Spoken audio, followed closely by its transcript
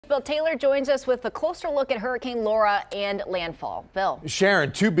Bill Taylor joins us with a closer look at Hurricane Laura and landfall. Bill.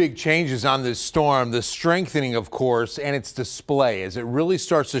 Sharon, two big changes on this storm, the strengthening, of course, and its display as it really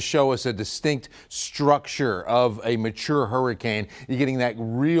starts to show us a distinct structure of a mature hurricane. You're getting that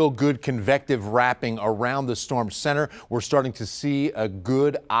real good convective wrapping around the storm center. We're starting to see a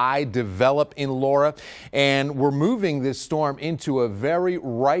good eye develop in Laura, and we're moving this storm into a very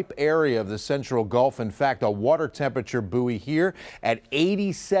ripe area of the central Gulf. In fact, a water temperature buoy here at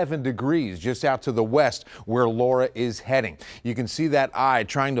 87 degrees just out to the west where Laura is heading. You can see that eye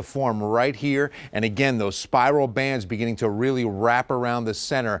trying to form right here, and again those spiral bands beginning to really wrap around the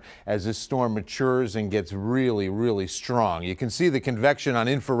center as this storm matures and gets really strong. You can see the convection on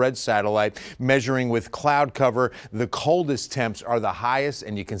infrared satellite measuring with cloud cover. The coldest temps are the highest,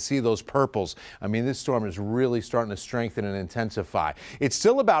 and you can see those purples. I mean, this storm is really starting to strengthen and intensify. It's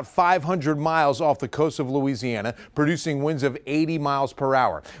still about 500 miles off the coast of Louisiana, producing winds of 80 miles per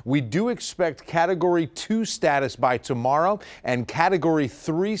hour. We do expect Category 2 status by tomorrow and Category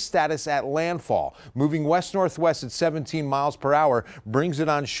 3 status at landfall. Moving west-northwest at 17 miles per hour brings it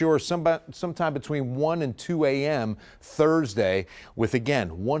on shore sometime between 1 and 2 a.m. Thursday with, again,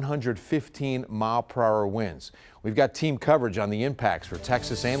 115 mile per hour winds. We've got team coverage on the impacts for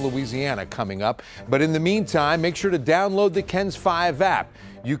Texas and Louisiana coming up. But in the meantime, make sure to download the KENS 5 app.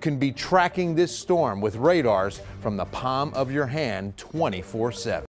 You can be tracking this storm with radars from the palm of your hand 24/7.